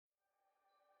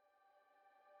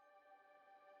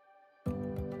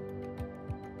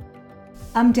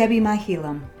I'm Debbie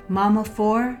Mahilam, mom of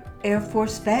four, Air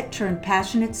Force vet turned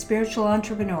passionate spiritual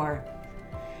entrepreneur.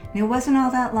 And it wasn't all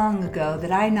that long ago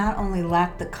that I not only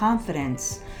lacked the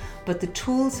confidence, but the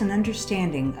tools and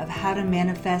understanding of how to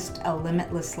manifest a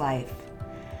limitless life.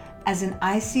 As an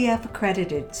ICF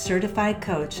accredited certified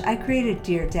coach, I created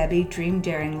Dear Debbie Dream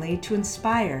Daringly to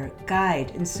inspire,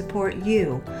 guide, and support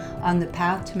you on the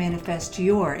path to manifest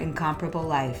your incomparable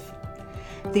life.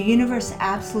 The universe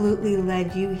absolutely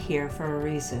led you here for a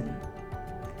reason.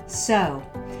 So,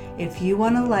 if you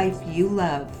want a life you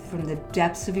love from the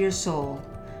depths of your soul,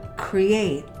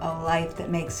 create a life that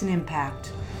makes an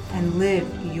impact, and live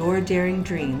your daring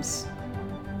dreams,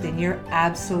 then you're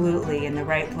absolutely in the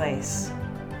right place.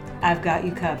 I've got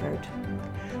you covered.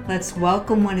 Let's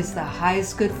welcome what is the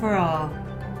highest good for all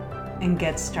and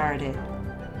get started.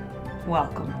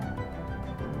 Welcome.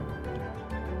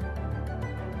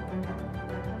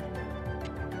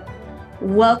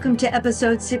 Welcome to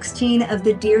episode 16 of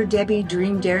the Dear Debbie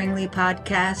Dream Daringly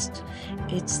podcast.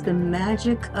 It's the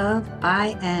magic of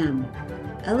I am,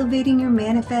 elevating your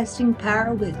manifesting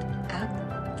power with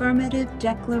affirmative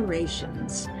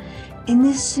declarations. In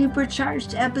this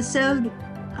supercharged episode,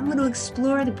 I'm going to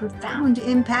explore the profound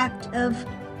impact of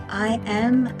I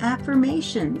am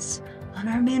affirmations on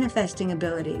our manifesting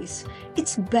abilities.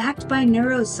 It's backed by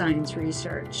neuroscience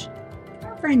research.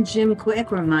 Our friend Jim Kwik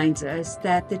reminds us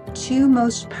that the two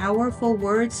most powerful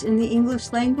words in the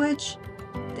English language,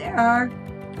 they are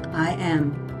I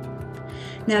am.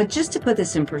 Now, just to put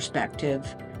this in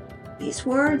perspective, these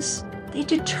words, they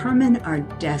determine our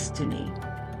destiny.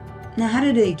 Now, how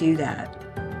do they do that?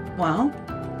 Well,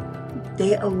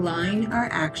 they align our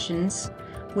actions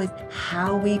with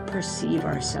how we perceive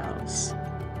ourselves.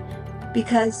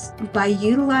 Because by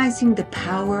utilizing the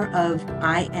power of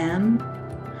I am,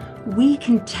 we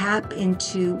can tap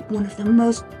into one of the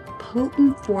most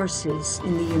potent forces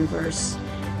in the universe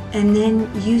and then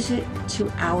use it to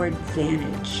our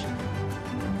advantage.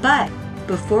 But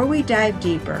before we dive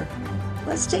deeper,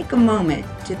 let's take a moment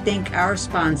to thank our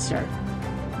sponsor.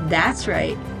 That's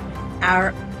right,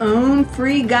 our own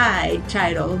free guide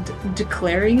titled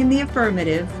Declaring in the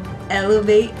Affirmative,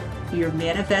 Elevate Your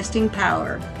Manifesting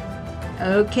Power.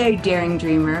 Okay, daring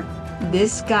dreamer,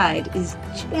 this guide is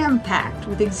jam-packed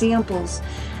with examples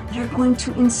that are going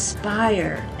to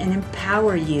inspire and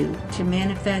empower you to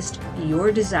manifest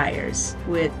your desires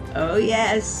with, oh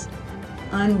yes,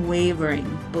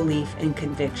 unwavering belief and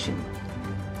conviction.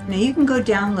 Now you can go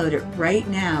download it right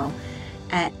now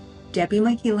at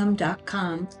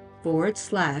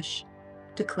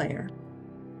debbiemahilam.com/declare.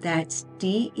 That's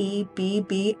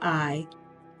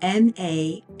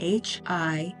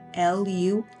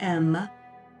DEBBIMAHILUM.com/declare.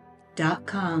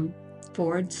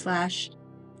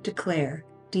 DECLARE.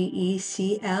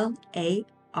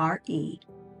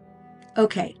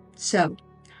 Okay, so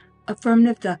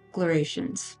affirmative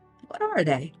declarations. What are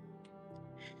they?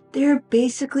 They're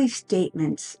basically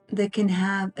statements that can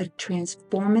have a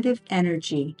transformative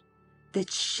energy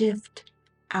that shift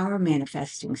our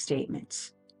manifesting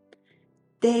statements.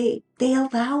 They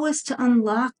allow us to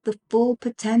unlock the full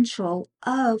potential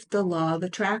of the law of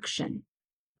attraction.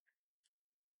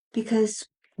 Because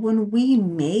when we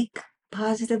make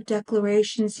positive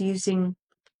declarations using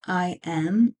I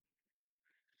am,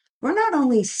 we're not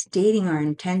only stating our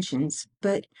intentions,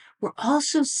 but we're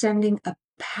also sending a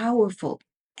powerful,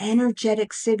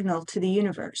 energetic signal to the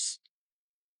universe.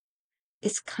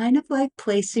 It's kind of like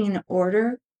placing an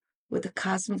order with a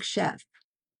cosmic chef,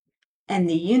 and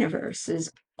the universe is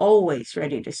always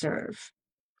ready to serve.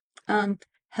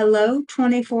 Hello,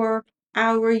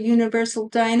 24-hour universal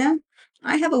Dinah.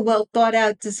 I have a well thought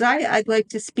out desire I'd like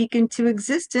to speak into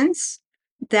existence.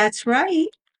 That's right.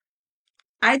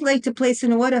 I'd like to place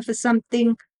an order for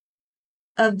something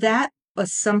of that or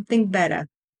something better.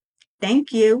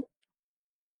 Thank you.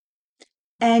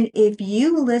 And if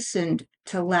you listened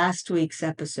to last week's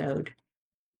episode,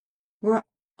 we're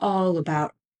all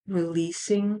about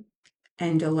releasing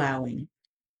and allowing.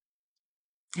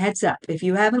 Heads up, if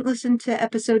you haven't listened to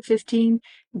episode 15,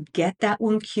 get that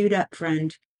one queued up,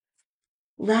 friend.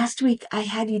 Last week, I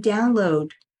had you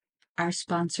download our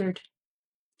sponsored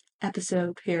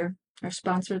episode here, our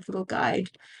sponsored little guide,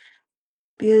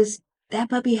 because that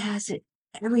puppy has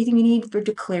everything you need for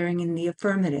declaring in the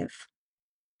affirmative.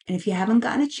 And if you haven't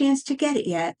gotten a chance to get it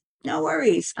yet, no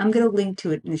worries. I'm going to link to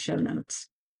it in the show notes.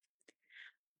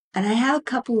 And I have a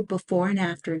couple of before and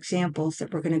after examples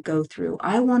that we're going to go through.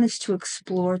 I want us to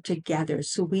explore together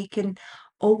so we can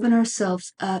open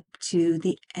ourselves up to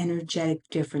the energetic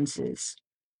differences.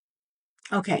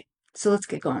 Okay, so let's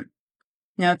get going.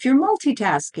 Now, if you're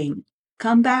multitasking,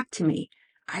 come back to me.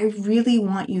 I really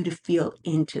want you to feel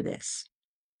into this,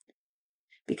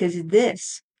 because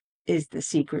this is the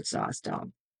secret sauce,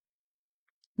 doll.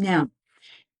 Now,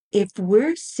 if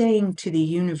we're saying to the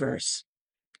universe,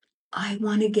 I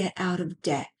want to get out of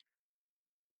debt,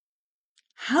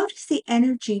 how does the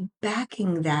energy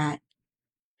backing that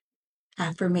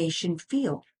affirmation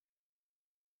feel?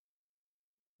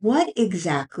 What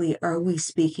exactly are we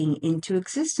speaking into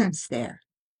existence there?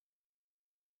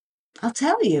 I'll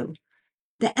tell you,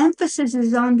 the emphasis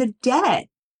is on the debt.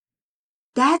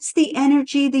 That's the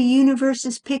energy the universe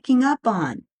is picking up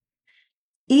on.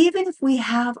 Even if we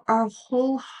have our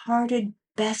wholehearted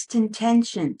best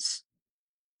intentions,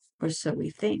 or so we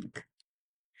think,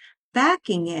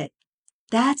 backing it,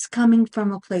 that's coming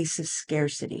from a place of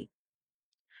scarcity.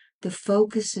 The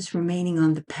focus is remaining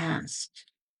on the past,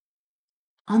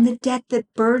 on the debt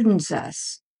that burdens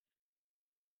us.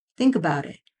 Think about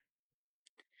it.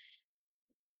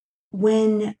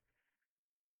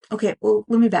 Okay, well,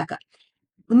 let me back up.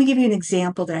 Let me give you an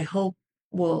example that I hope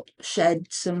will shed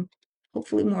some,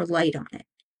 hopefully, more light on it.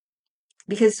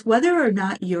 Because whether or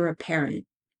not you're a parent,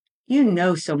 you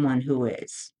know someone who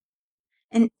is.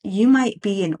 And you might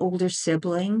be an older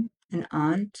sibling, an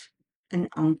aunt, an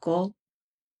uncle.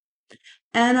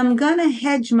 And I'm going to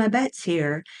hedge my bets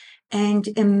here and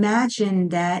imagine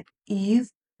that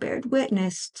you've bared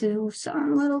witness to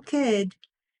some little kid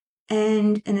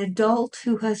and an adult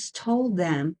who has told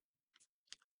them,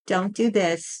 don't do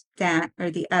this, that, or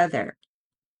the other.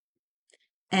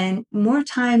 And more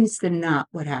times than not,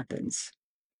 what happens?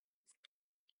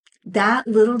 That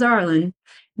little darling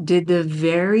did the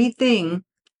very thing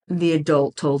the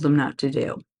adult told them not to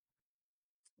do.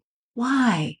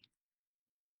 Why?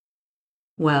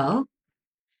 Well,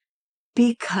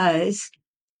 because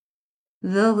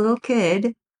the little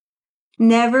kid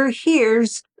never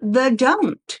hears the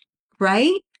don't,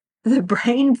 right? The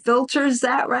brain filters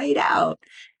that right out.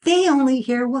 They only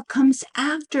hear what comes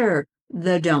after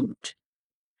the don't.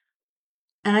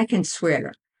 And I can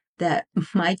swear that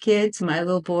my kids, my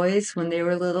little boys, when they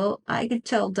were little, I could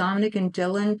tell Dominic and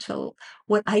Dylan till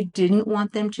what I didn't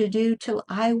want them to do till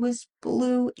I was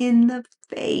blue in the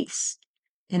face.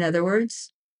 In other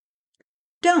words,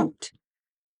 don't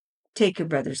take your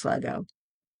brother's Lego.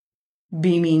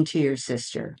 Be mean to your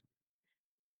sister.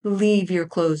 Leave your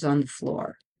clothes on the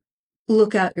floor.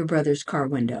 Look out your brother's car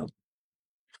window.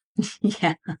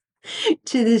 Yeah,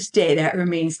 to this day, that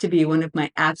remains to be one of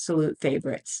my absolute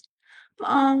favorites.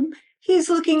 Mom, he's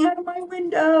looking out of my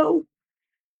window.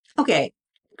 Okay,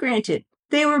 granted,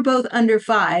 they were both under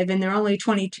 5 and they're only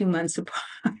 22 months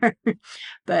apart.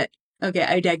 But okay,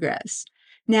 I digress.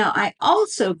 Now, I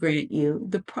also grant you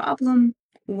the problem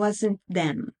wasn't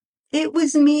them. It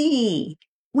was me.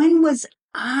 When was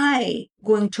I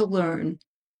going to learn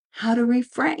how to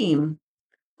reframe?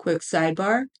 Quick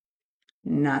sidebar,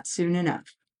 not soon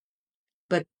enough.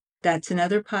 But that's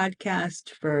another podcast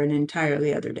for an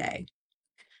entirely other day.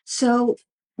 So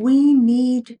we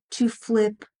need to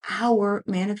flip our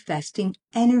manifesting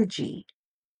energy.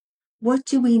 What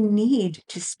do we need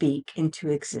to speak into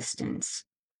existence?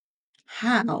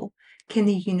 How can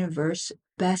the universe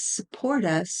best support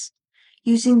us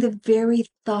using the very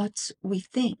thoughts we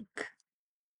think?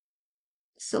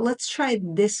 So let's try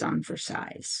this on for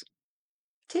size.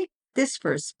 Take this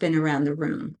for a spin around the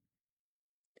room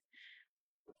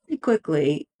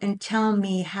quickly and tell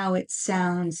me how it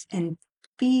sounds and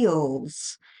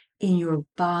feels in your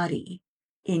body,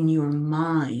 in your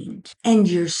mind, and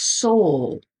your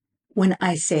soul when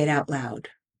I say it out loud.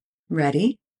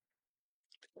 Ready?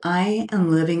 I am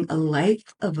living a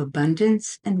life of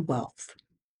abundance and wealth.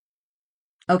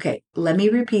 Okay, let me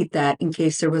repeat that in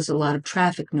case there was a lot of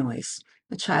traffic noise,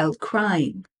 a child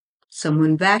crying,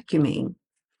 someone vacuuming,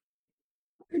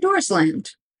 or door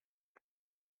slammed.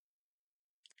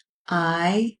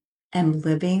 I am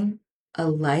living a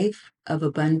life of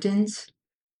abundance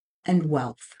and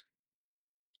wealth.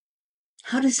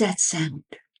 How does that sound?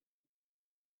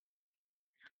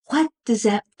 What does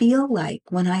that feel like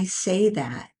when I say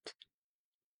that?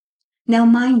 Now,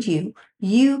 mind you,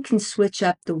 you can switch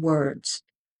up the words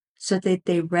so that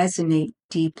they resonate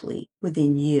deeply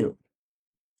within you.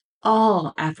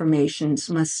 All affirmations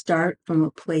must start from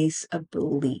a place of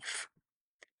belief.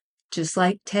 Just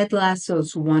like Ted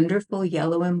Lasso's wonderful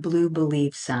yellow and blue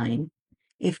belief sign,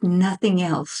 if nothing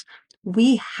else,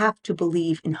 we have to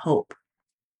believe in hope,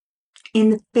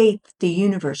 in the faith the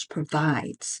universe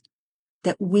provides,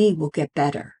 that we will get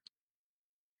better.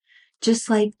 Just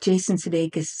like Jason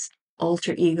Sudeikis'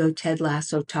 alter ego Ted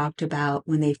Lasso talked about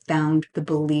when they found the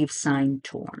belief sign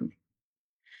torn.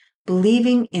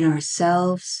 Believing in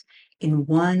ourselves, in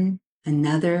one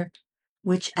another,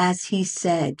 which, as he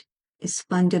said, is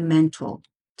fundamental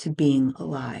to being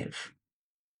alive.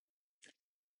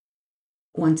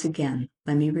 Once again,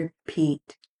 let me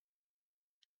repeat.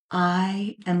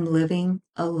 I am living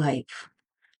a life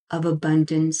of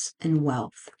abundance and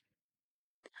wealth.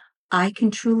 I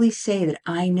can truly say that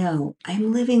I know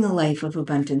I'm living a life of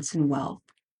abundance and wealth.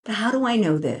 But how do I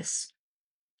know this?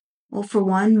 Well, for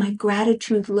one, my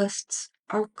gratitude lists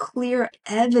are clear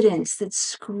evidence that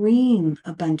scream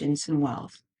abundance and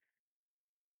wealth.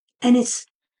 And it's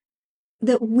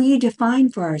that we define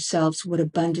for ourselves what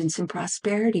abundance and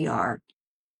prosperity are.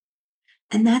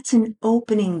 And that's an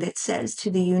opening that says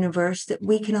to the universe that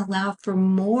we can allow for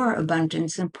more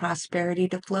abundance and prosperity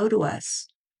to flow to us.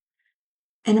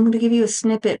 And I'm going to give you a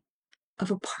snippet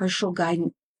of a partial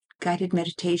guided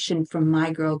meditation from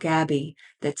my girl Gabby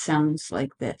that sounds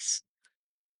like this.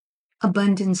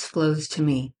 Abundance flows to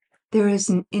me. There is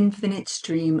an infinite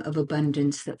stream of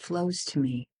abundance that flows to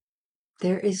me.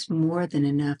 There is more than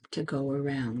enough to go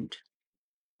around.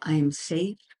 I am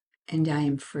safe and I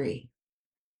am free.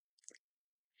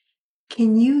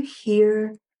 Can you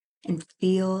hear and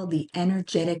feel the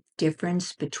energetic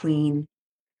difference between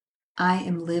I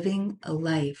am living a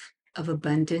life of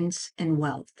abundance and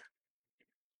wealth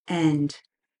and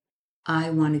I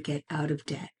want to get out of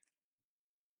debt?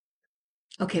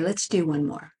 Okay, let's do one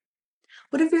more.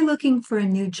 What if you're looking for a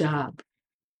new job?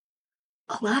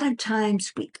 A lot of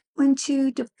times we go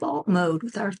into default mode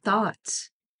with our thoughts.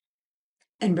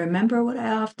 And remember what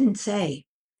I often say,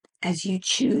 as you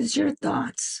choose your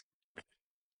thoughts,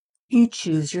 you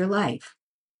choose your life.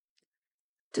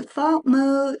 Default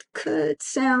mode could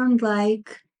sound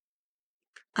like,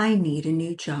 I need a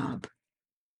new job.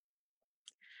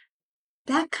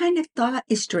 That kind of thought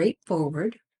is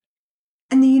straightforward,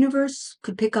 and the universe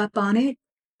could pick up on it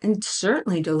and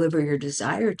certainly deliver your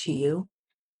desire to you.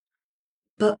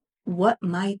 But what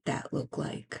might that look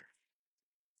like?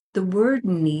 The word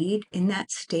need in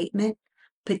that statement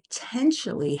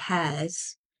potentially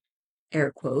has,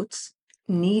 air quotes,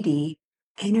 needy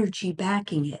energy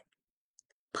backing it,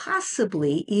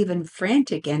 possibly even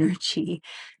frantic energy,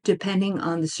 depending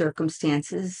on the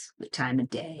circumstances, the time of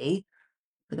day,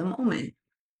 or the moment.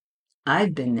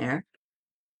 I've been there.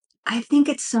 I think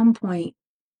at some point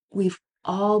we've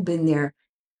all been there,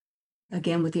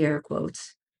 again with the air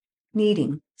quotes,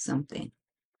 needing something.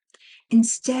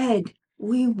 Instead,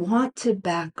 we want to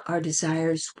back our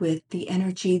desires with the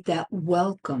energy that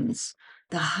welcomes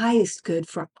the highest good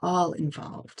for all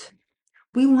involved.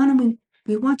 We want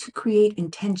to create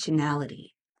intentionality.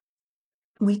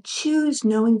 We choose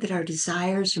knowing that our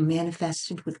desires are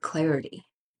manifested with clarity.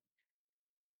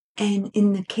 And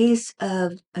in the case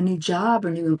of a new job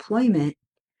or new employment,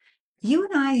 you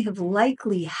and I have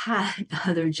likely had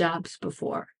other jobs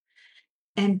before.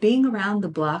 And being around the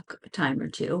block a time or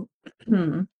two,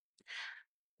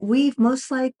 we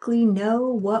most likely know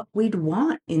what we'd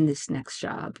want in this next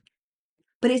job.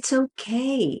 But it's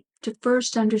okay to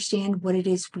first understand what it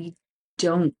is we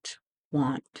don't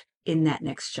want in that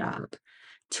next job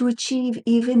to achieve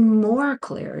even more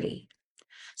clarity.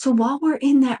 So while we're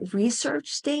in that research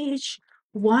stage,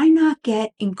 why not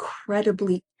get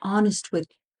incredibly honest with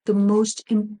the most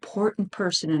important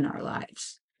person in our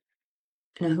lives?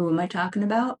 Now, who am I talking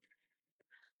about?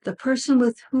 The person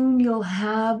with whom you'll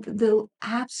have the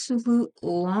absolute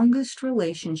longest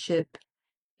relationship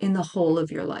in the whole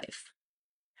of your life.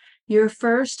 Your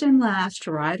first and last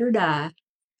ride or die,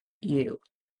 you.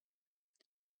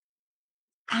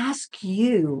 Ask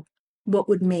you what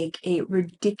would make a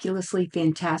ridiculously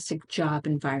fantastic job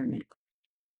environment.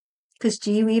 Because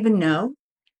do you even know?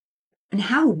 And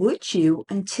how would you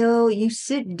until you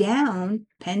sit down,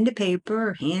 pen to paper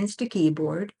or hands to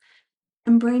keyboard,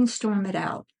 and brainstorm it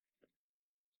out?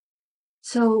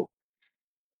 So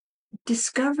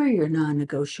discover your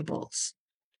non-negotiables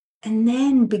and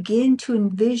then begin to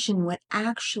envision what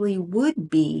actually would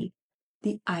be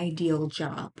the ideal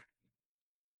job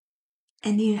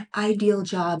and the ideal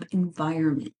job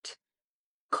environment,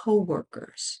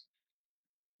 coworkers,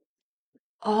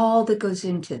 all that goes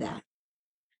into that.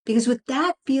 Because with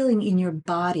that feeling in your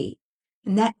body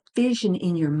and that vision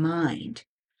in your mind,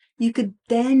 you could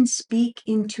then speak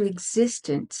into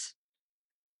existence,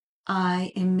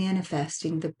 I am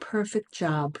manifesting the perfect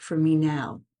job for me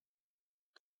now,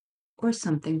 or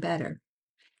something better.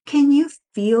 Can you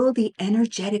feel the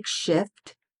energetic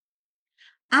shift?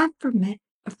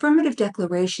 Affirmative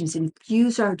declarations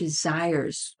infuse our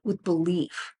desires with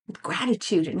belief, with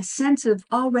gratitude, and a sense of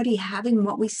already having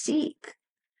what we seek.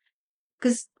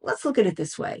 Because let's look at it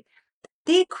this way.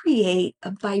 They create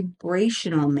a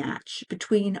vibrational match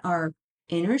between our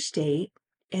inner state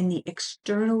in the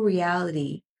external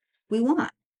reality we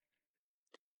want.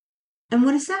 And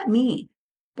what does that mean?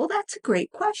 Well, that's a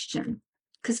great question,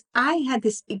 because I had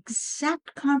this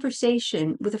exact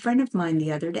conversation with a friend of mine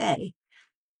the other day.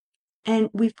 And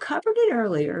we've covered it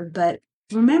earlier, but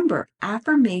remember,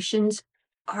 affirmations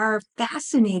are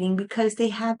fascinating because they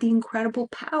have the incredible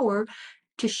power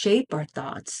to shape our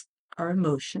thoughts, our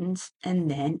emotions, and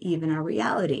then even our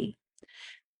reality.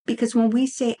 Because when we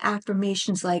say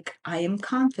affirmations like, I am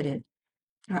confident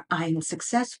or I am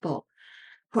successful,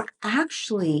 we're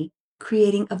actually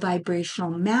creating a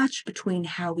vibrational match between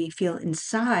how we feel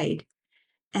inside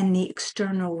and the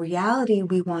external reality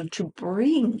we want to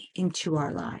bring into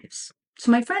our lives.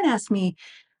 So my friend asked me,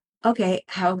 okay,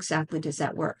 how exactly does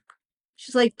that work?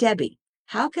 She's like, Debbie,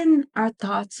 how can our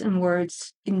thoughts and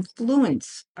words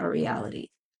influence our reality?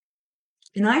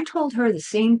 And I told her the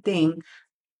same thing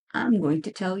I'm going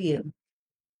to tell you.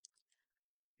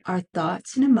 Our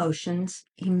thoughts and emotions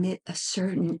emit a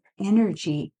certain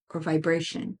energy or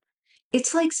vibration.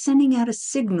 It's like sending out a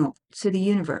signal to the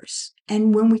universe.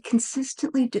 And when we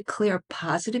consistently declare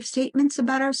positive statements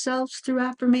about ourselves through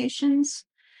affirmations,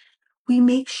 we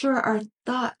make sure our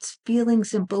thoughts,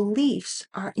 feelings, and beliefs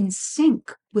are in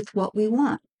sync with what we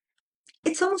want.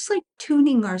 It's almost like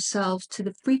tuning ourselves to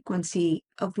the frequency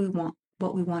of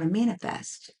what we want to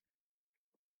manifest.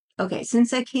 Okay,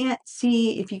 since I can't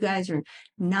see if you guys are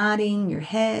nodding your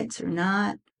heads or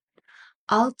not,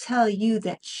 I'll tell you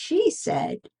that she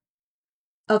said,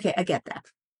 okay, I get that,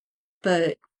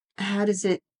 but how does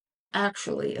it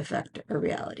actually affect our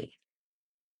reality?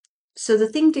 So the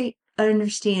thing to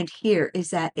understand here is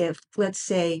that if, let's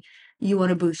say, you want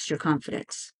to boost your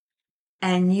confidence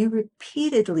and you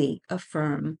repeatedly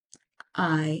affirm,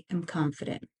 I am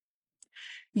confident,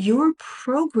 you're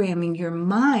programming your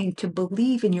mind to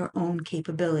believe in your own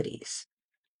capabilities.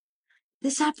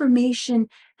 This affirmation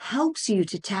helps you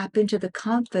to tap into the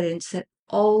confidence that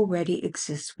already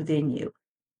exists within you.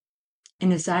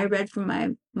 And as I read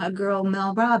from my girl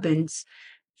Mel Robbins,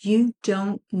 you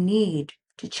don't need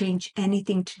to change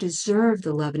anything to deserve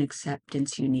the love and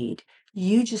acceptance you need.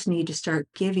 You just need to start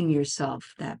giving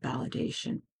yourself that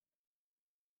validation.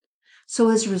 So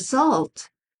as a result,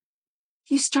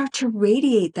 you start to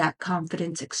radiate that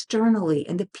confidence externally,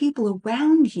 and the people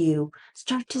around you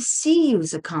start to see you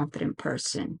as a confident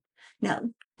person. Now,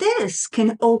 this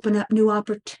can open up new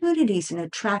opportunities and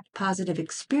attract positive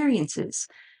experiences.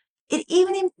 It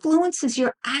even influences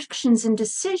your actions and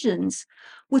decisions,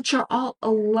 which are all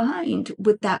aligned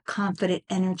with that confident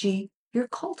energy you're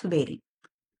cultivating.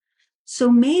 So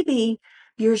maybe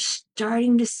you're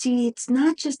starting to see it's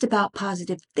not just about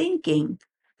positive thinking,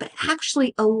 but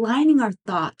actually aligning our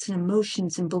thoughts and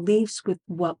emotions and beliefs with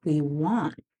what we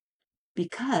want.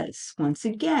 Because, once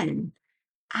again,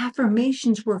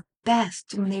 affirmations work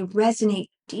best when they resonate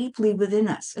deeply within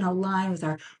us and align with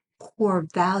our core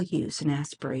values and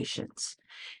aspirations.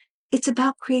 It's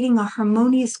about creating a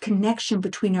harmonious connection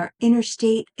between our inner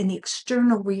state and the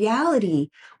external reality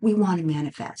we want to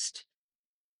manifest.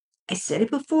 I said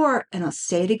it before and I'll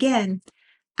say it again.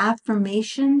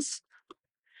 Affirmations,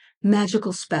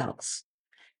 magical spells.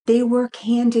 They work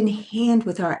hand in hand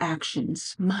with our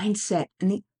actions, mindset,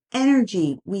 and the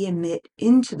energy we emit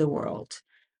into the world.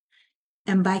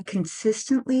 And by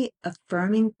consistently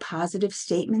affirming positive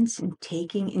statements and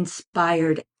taking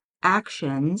inspired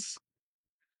actions,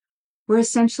 we're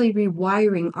essentially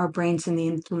rewiring our brains and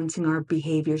influencing our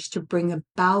behaviors to bring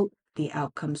about the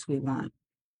outcomes we want.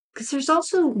 Because there's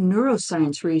also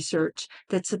neuroscience research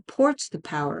that supports the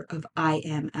power of I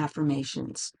am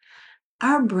affirmations.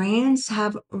 Our brains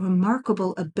have a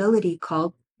remarkable ability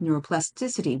called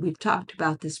neuroplasticity. We've talked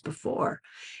about this before,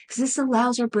 because this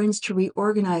allows our brains to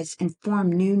reorganize and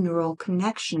form new neural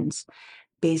connections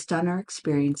based on our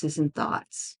experiences and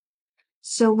thoughts.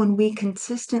 So when we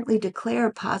consistently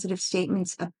declare positive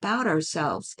statements about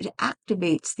ourselves, it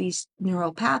activates these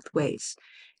neural pathways,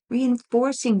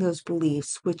 reinforcing those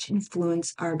beliefs which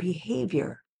influence our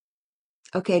behavior.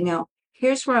 Okay, now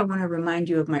here's where I want to remind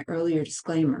you of my earlier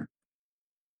disclaimer.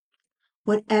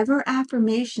 Whatever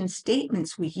affirmation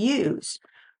statements we use,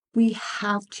 we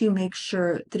have to make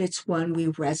sure that it's one we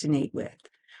resonate with.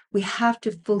 We have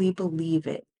to fully believe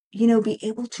it, be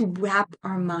able to wrap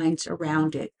our minds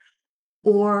around it,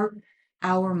 or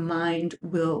our mind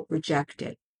will reject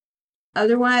it.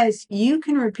 Otherwise, you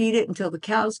can repeat it until the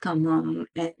cows come home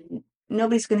and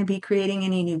nobody's going to be creating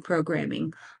any new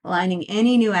programming, aligning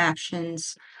any new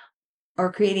actions,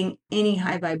 or creating any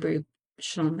high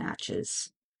vibrational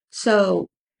matches. So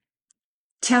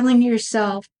telling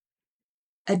yourself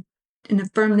an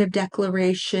affirmative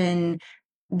declaration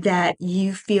that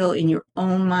you feel in your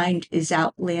own mind is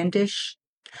outlandish,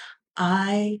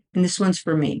 and this one's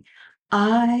for me,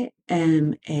 I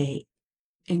am a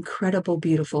incredible,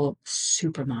 beautiful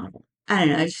supermodel. I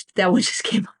don't know, that one just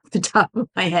came off the top of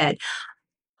my head.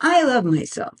 I love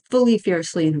myself fully,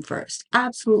 fiercely, and first.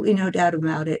 Absolutely no doubt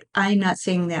about it. I'm not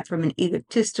saying that from an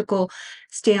egotistical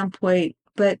standpoint,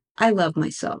 but I love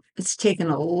myself. It's taken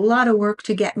a lot of work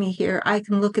to get me here. I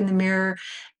can look in the mirror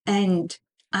and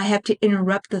I have to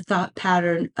interrupt the thought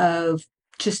pattern of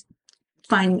just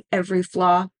finding every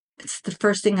flaw. It's the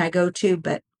first thing I go to,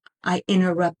 but I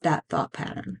interrupt that thought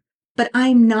pattern. But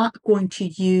I'm not going to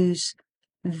use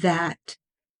that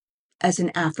as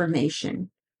an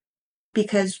affirmation.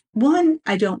 Because one,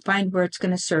 I don't find where it's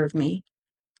going to serve me,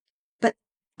 but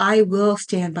I will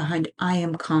stand behind, I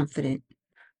am confident,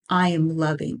 I am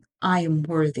loving, I am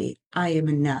worthy, I am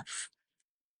enough.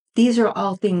 These are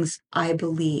all things I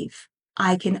believe.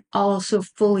 I can also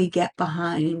fully get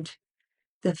behind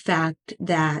the fact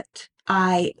that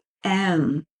I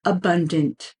am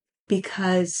abundant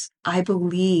because I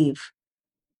believe,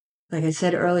 like I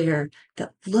said earlier,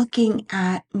 that looking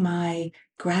at my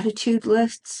gratitude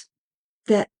lists,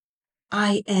 that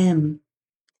I am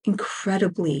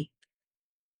incredibly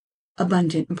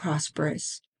abundant and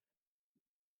prosperous.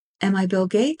 Am I Bill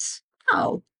Gates?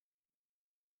 No.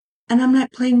 And I'm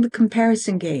not playing the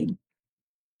comparison game.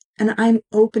 And I'm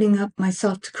opening up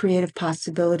myself to creative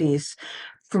possibilities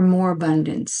for more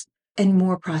abundance and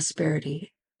more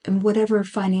prosperity and whatever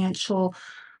financial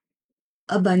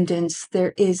abundance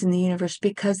there is in the universe,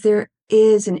 because there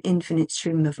is an infinite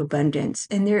stream of abundance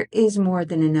and there is more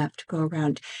than enough to go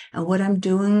around. And what I'm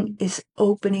doing is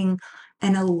opening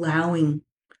and allowing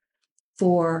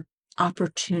for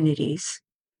opportunities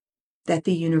that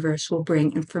the universe will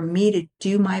bring. And for me to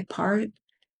do my part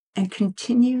and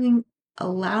continuing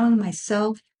allowing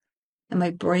myself and my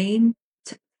brain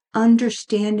to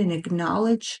understand and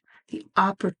acknowledge the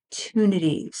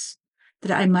opportunities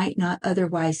that I might not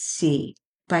otherwise see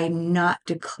by not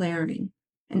declaring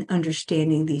and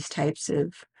understanding these types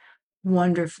of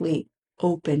wonderfully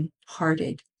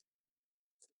open-hearted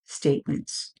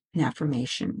statements and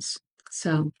affirmations.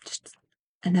 So just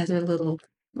another little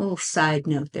side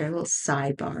note there, a little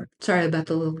sidebar. Sorry about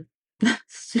the little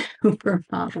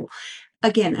supermodel.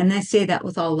 Again, and I say that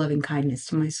with all loving kindness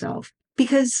to myself,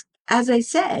 because as I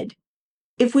said,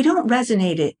 if we don't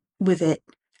resonate with it,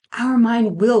 our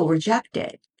mind will reject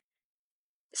it.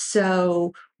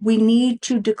 So we need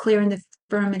to declare in the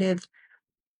affirmative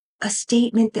a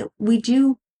statement that we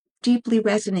do deeply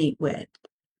resonate with,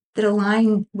 that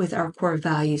align with our core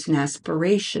values and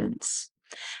aspirations.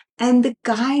 And the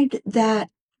guide that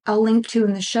I'll link to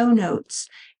in the show notes,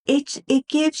 it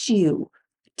gives you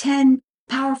 10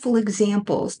 powerful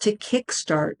examples to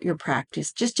kickstart your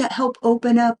practice, just to help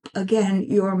open up, again,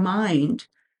 your mind,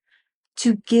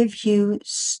 to give you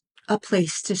a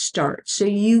place to start so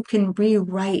you can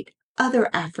rewrite other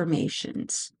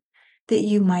affirmations that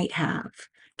you might have,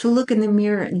 to look in the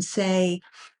mirror and say,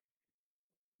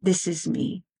 this is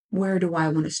me. Where do I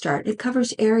want to start? It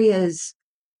covers areas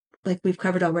like we've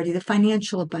covered already, the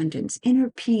financial abundance, inner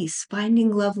peace,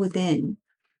 finding love within.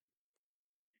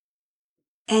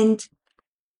 And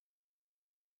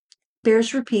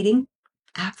bears repeating,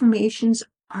 affirmations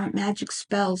aren't magic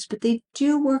spells, but they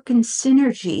do work in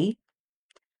synergy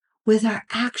with our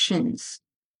actions,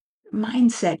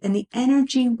 mindset, and the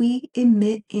energy we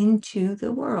emit into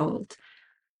the world.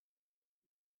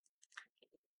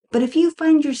 But if you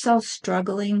find yourself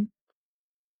struggling,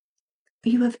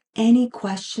 you have any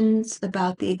questions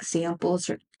about the examples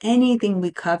or anything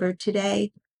we covered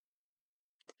today,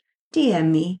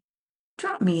 DM me,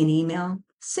 drop me an email,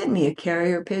 send me a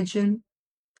carrier pigeon,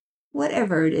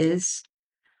 whatever it is.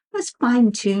 Let's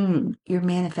fine-tune your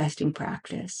manifesting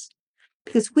practice,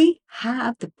 because we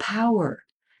have the power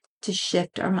to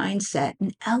shift our mindset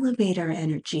and elevate our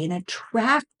energy and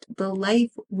attract the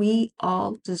life we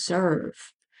all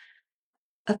deserve.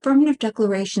 Affirmative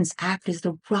declarations act as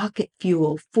the rocket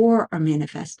fuel for our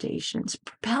manifestations,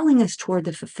 propelling us toward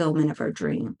the fulfillment of our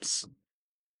dreams.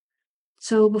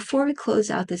 So before we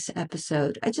close out this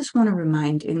episode, I just want to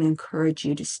remind and encourage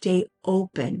you to stay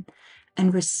open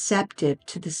and receptive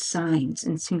to the signs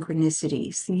and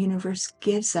synchronicities the universe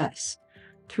gives us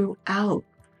throughout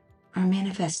our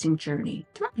manifesting journey,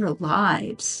 throughout our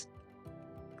lives.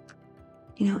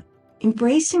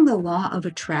 Embracing the law of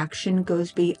attraction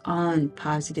goes beyond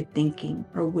positive thinking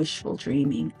or wishful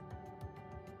dreaming.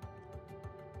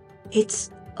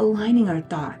 It's aligning our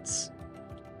thoughts,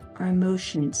 our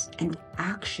emotions, and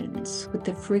actions with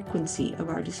the frequency of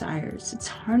our desires. It's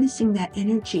harnessing that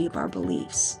energy of our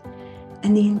beliefs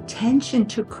and the intention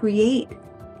to create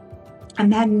a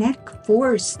magnetic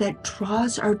force that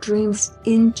draws our dreams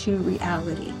into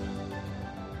reality.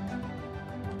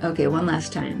 Okay, one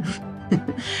last time.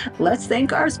 Let's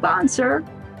thank our sponsor.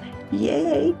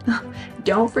 Yay!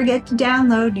 Don't forget to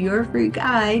download your free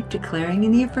guide, Declaring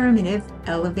in the Affirmative,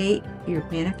 Elevate Your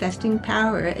Manifesting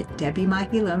Power at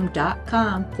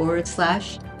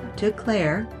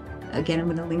DebbieMichaelim.com/declare. Again, I'm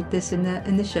going to link this in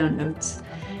the show notes.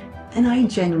 And I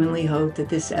genuinely hope that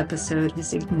this episode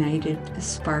has ignited a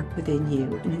spark within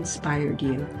you and inspired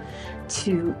you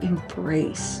to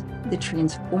embrace the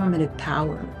transformative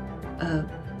power of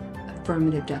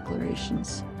affirmative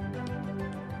declarations.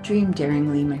 Dream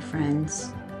daringly, my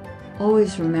friends.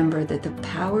 Always remember that the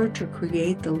power to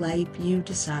create the life you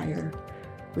desire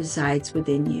resides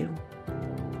within you.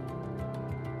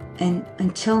 And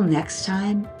until next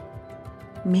time,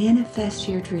 manifest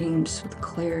your dreams with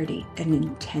clarity and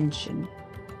intention.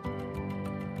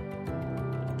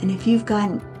 And if you've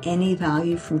gotten any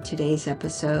value from today's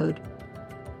episode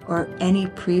or any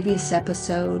previous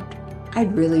episode,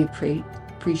 I'd really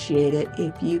appreciate it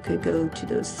if you could go to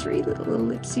those 3 little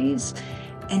ellipses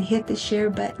and hit the share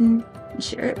button and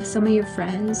share it with some of your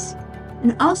friends.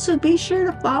 And also be sure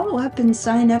to follow up and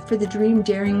sign up for the Dream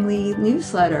Daringly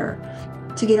newsletter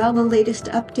to get all the latest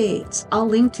updates. I'll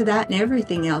link to that and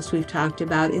everything else we've talked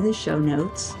about in the show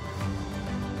notes.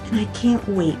 And I can't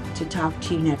wait to talk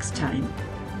to you next time.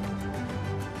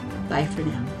 Bye for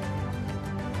now.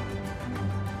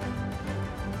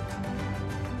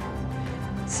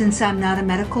 Since I'm not a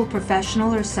medical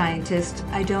professional or scientist,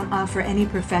 I don't offer any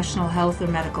professional health or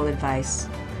medical advice.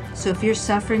 So if you're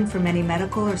suffering from any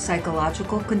medical or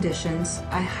psychological conditions,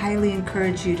 I highly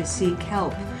encourage you to seek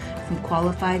help from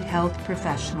qualified health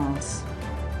professionals.